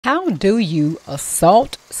How do you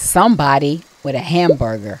assault somebody with a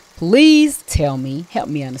hamburger? Please tell me, help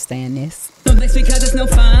me understand this. That's because it's no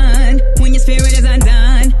fun when your spirit is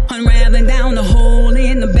undone, unraveling down the hole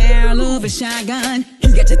in the barrel of a shotgun.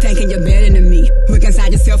 You got you thinking you're better than me. Look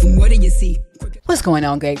inside yourself and what do you see? What's going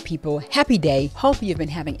on, great people? Happy day. Hope you've been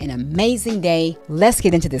having an amazing day. Let's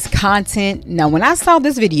get into this content. Now, when I saw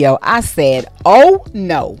this video, I said, oh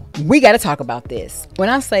no, we got to talk about this. When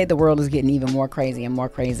I say the world is getting even more crazy and more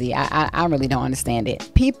crazy, I really don't understand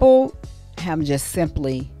it. People have just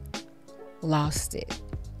simply lost it.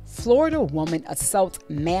 Florida woman assaults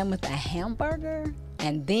man with a hamburger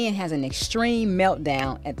and then has an extreme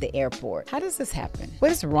meltdown at the airport. How does this happen?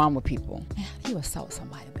 What is wrong with people? You assault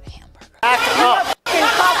somebody with a hamburger. You're a fucking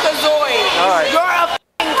caucasoid. Right. You're a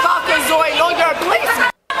fucking caucasoid. Know your place.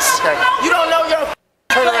 Okay. You don't know your place.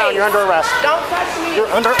 Turn around. You're under arrest. Don't touch me. You're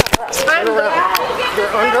under arrest. You're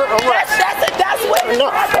under arrest. That's what.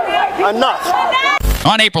 Enough.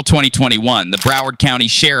 On April 2021, the Broward County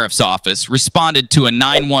Sheriff's Office responded to a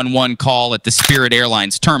 911 call at the Spirit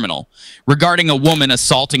Airlines terminal regarding a woman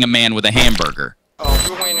assaulting a man with a hamburger. Oh,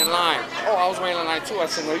 you're waiting in line. Oh, I was waiting in line too. I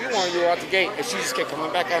said, no, you weren't. You were out the gate. And she just kept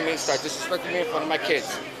coming back at me and started disrespecting me in front of my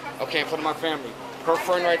kids. Okay, in front of my family. Her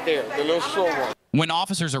friend right there, the little short one. When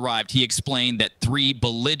officers arrived, he explained that 3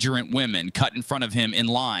 belligerent women cut in front of him in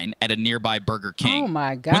line at a nearby Burger King. Oh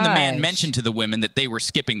my God. When the man mentioned to the women that they were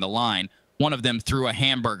skipping the line, one of them threw a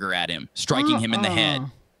hamburger at him, striking him in the head.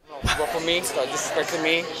 Rough on me, started disrespecting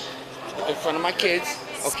me in front of my kids.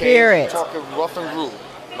 Okay, Spirit. talking rough and rude.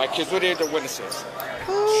 My kids were there, the witnesses.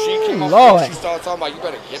 Ooh, She came up Lord. and she started talking about, you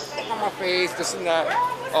better get the fuck on my face, this and that,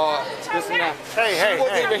 this and that. Hey, she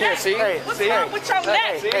wasn't even here, see? What's wrong with your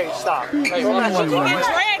neck? Hey, stop. Hey, Hey, She wasn't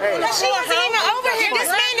even over here. This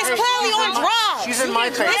man is clearly on drugs. She's in my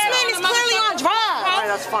face. This man is clearly on drugs. All right,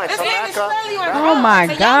 that's fine. This So man back is up. clearly on drugs. Oh my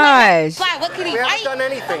So y'all let him gosh. fly. What could he We haven't write? done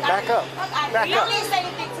anything. Back up. Back Don't up. even say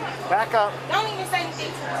anything to me. Back up. Don't even say anything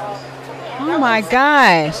to me. Oh my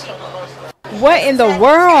gosh. What in the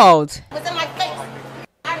world? What's in my face?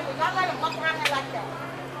 Y'all let him walk around here like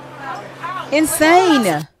that.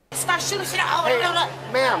 Insane. Start shooting shit out. Hey,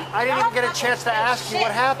 ma'am, I didn't even get a chance to ask you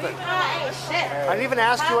what happened. I didn't even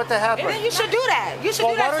ask you what happened. You should do that. You should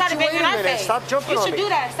Well, do that why instead don't of you banging wait a our minute? face. Stop jumping You on should me. do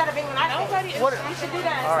that instead of banging our face. What? You should do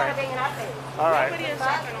that All instead right. of banging our face. All right.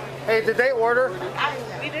 Hey, did they order?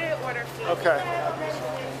 We did order food. Okay.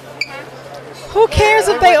 Who cares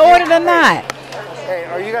if they ordered or not? Hey,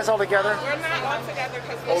 are you guys all together? We're not all together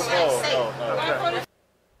because we're safe.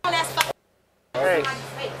 Hey,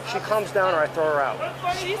 she comes down or I throw her out.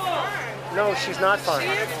 She's fine. No, she's not fine. She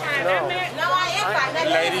is fine. No. No, I am fine. That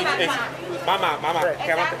Lady, lady is it's, fine. mama,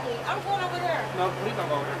 Exactly. I'm going over there. No, please don't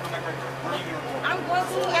go over there. I'm going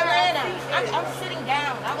to Atlanta. I'm sitting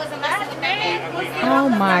down. I wasn't messing with that man. Oh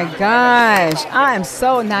my gosh. I am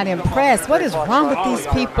so not impressed. What is wrong with these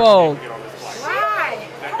people? Why?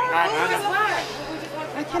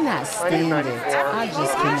 I cannot stand it. I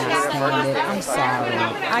just cannot stand it. I'm sorry.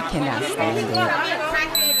 I cannot stand it.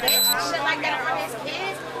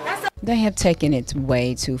 They have taken it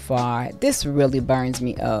way too far. This really burns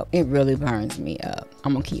me up. It really burns me up.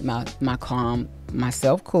 I'm gonna keep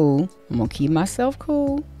myself cool. I'm gonna keep myself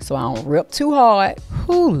cool so I don't rip too hard.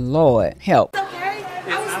 Whoo, Lord, help. It's okay.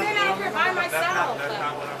 I was standing out here by myself.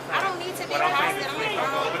 I don't need to be in the house that I'm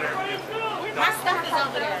in. My stuff is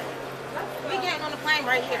over there. We getting on the plane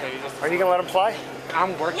right here. Are you gonna let him fly?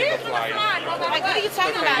 I'm working to fly. Like, what are you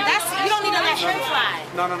talking about? You don't need to let him fly.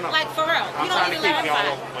 No. Like, for real. You don't need to let him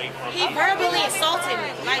fly. He verbally assaulted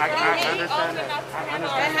me. Like, what do you mean? understand that. And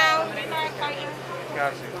how?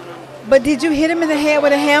 Got you. But did you hit him in the head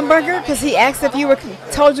with a hamburger? Because he asked if you were,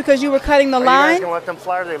 told you because you were cutting the Are you guys line? gonna let them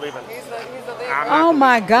fly or are they leaving? Oh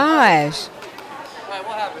my gosh.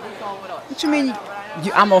 What you mean?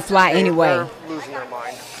 I'm gonna fly anyway. They're losing their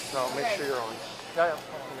mind. So make sure you're on. All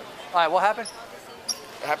right, what happened?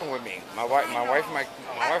 It happened with me. My wife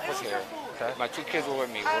was here. Okay. My 2 kids were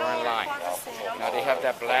with me. We were in line. Now they have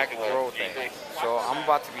that black girl thing. So I'm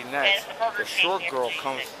about to be next. The short girl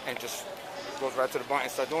comes and just goes right to the bar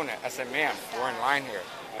and starts doing that. I said, ma'am, we're in line here.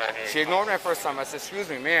 She ignored me at first time. I said, excuse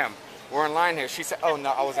me, ma'am, we're in line here. She said, oh,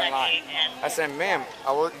 no, I was in line. I said, ma'am,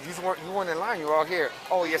 you weren't in line. You were all here.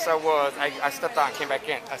 Oh, yes, I was. I stepped out and came back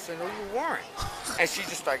in. I said, no, you weren't. And she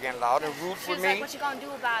just started getting loud and rude for She's me. like, what you gonna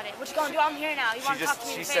do about it? What you gonna do? I'm here now. You want to talk to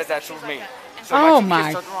me? She said that to me. And So Oh, my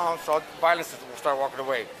my. 2 kids turned around, saw violence, started walking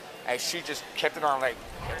away. And she just kept it on like,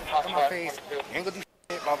 out of my face, you ain't gonna do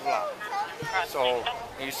shit, blah, blah, blah. So,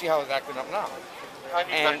 and you see how it's acting up now.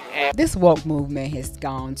 And This woke movement has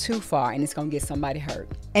gone too far, and it's gonna get somebody hurt,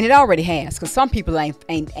 and it already has. Cause some people ain't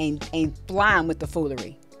flying with the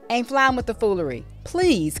foolery. Ain't flying with the foolery.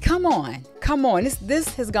 Please, come on. Come on.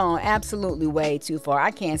 This has gone absolutely way too far.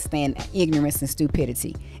 I can't stand ignorance and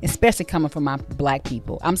stupidity, especially coming from my black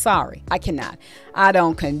people. I'm sorry. I cannot. I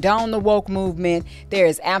don't condone the woke movement. There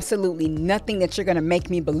is absolutely nothing that you're going to make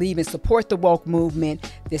me believe and support the woke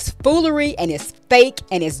movement. This foolery, and it's fake,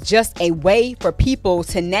 and it's just a way for people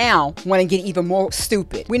to now want to get even more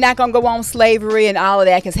stupid. We're not going to go on slavery and all of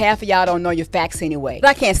that because half of y'all don't know your facts anyway. But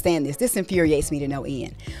I can't stand this. This infuriates me to no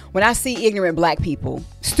end. When I see ignorant black people,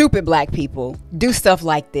 stupid black people do stuff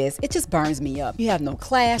like this, it just burns me up. You have no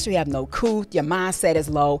class, you have no couth, your mindset is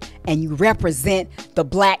low, and you represent the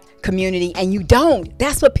black community, and you don't.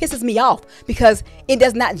 That's what pisses me off, because it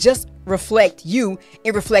does not just reflect you,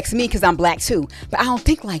 it reflects me because I'm black too. But I don't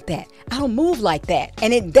think like that. I don't move like that.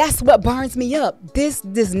 And that's what burns me up. This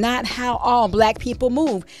is not how all black people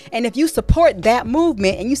move. And if you support that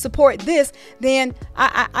movement and you support this, then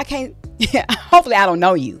I can't, hopefully I don't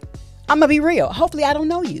know you. I'm gonna be real. Hopefully I don't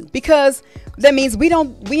know you, because that means we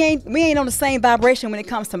ain't on the same vibration when it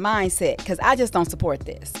comes to mindset, because I just don't support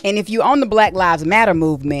this. And if you own the Black Lives Matter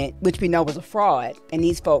movement, which we know was a fraud, and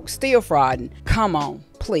these folks still frauding, come on,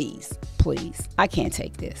 please. I can't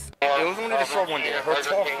take this. It was only the show one day. Her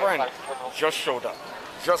tall friend just showed up,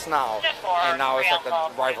 just now, and now it's like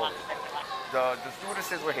a rivalry. The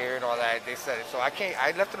stewardesses were here and all that. They said it. So I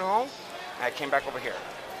left it at home, and I came back over here,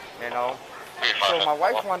 you know. So my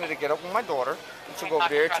wife wanted to get up with my daughter to go over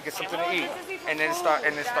there to get something to eat, and then it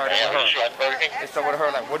started with her. It started with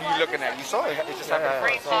her like, "What are you looking at?" You saw it. It just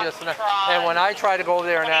happened. And when I tried to go over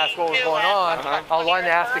there and ask what was going on, I was wanting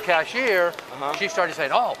to ask the cashier. She started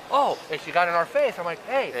saying, "Oh," and she got in our face. I'm like,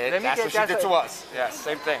 "Hey, let me that's get what she did to us. Yeah,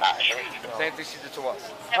 same thing. Same thing she did to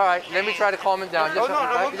us. All right, let me try to calm him down. Just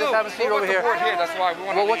have a seat over here. That's why we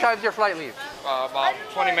want to Well, what time does your flight leave? About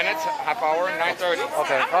 20 minutes, half hour, 9:30.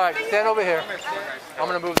 Okay, all right, stand over here. I'm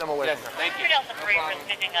going to move them away. Yes, thank you. Delta 3 for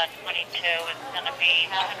speaking 22 is going to be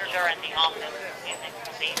Hamburger in the office.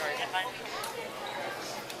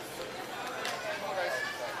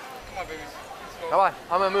 Come on,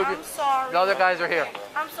 I'm going to move you. I'm sorry. The other guys are here.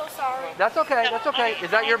 I'm so sorry. That's okay, that's okay.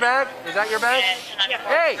 Is that your bag? Is that your bag?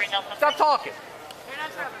 Hey, stop talking.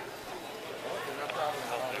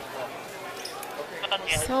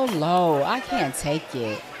 So low. I can't take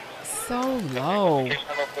it. So low.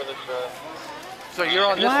 So you're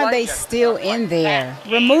on this Why are line? they still in there?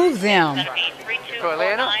 Remove them. To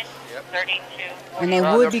Atlanta? And they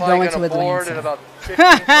would be going to Atlanta.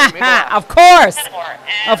 Atlanta. Of course.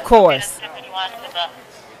 Of course.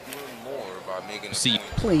 See,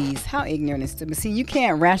 Please, how ignorant is stupid. See, you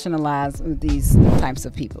can't rationalize with these types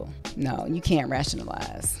of people. No, you can't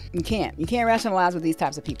rationalize. You can't rationalize with these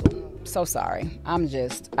types of people. So sorry.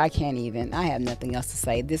 I can't even. I have nothing else to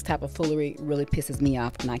say. This type of foolery really pisses me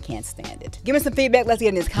off, and I can't stand it. Give me some feedback. Let's get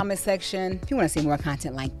in this comment section. If you want to see more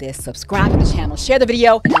content like this, subscribe to the channel, share the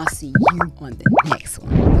video, and I'll see you on the next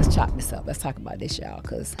one. Let's chop this up. Let's talk about this, y'all,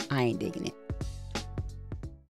 because I ain't digging it.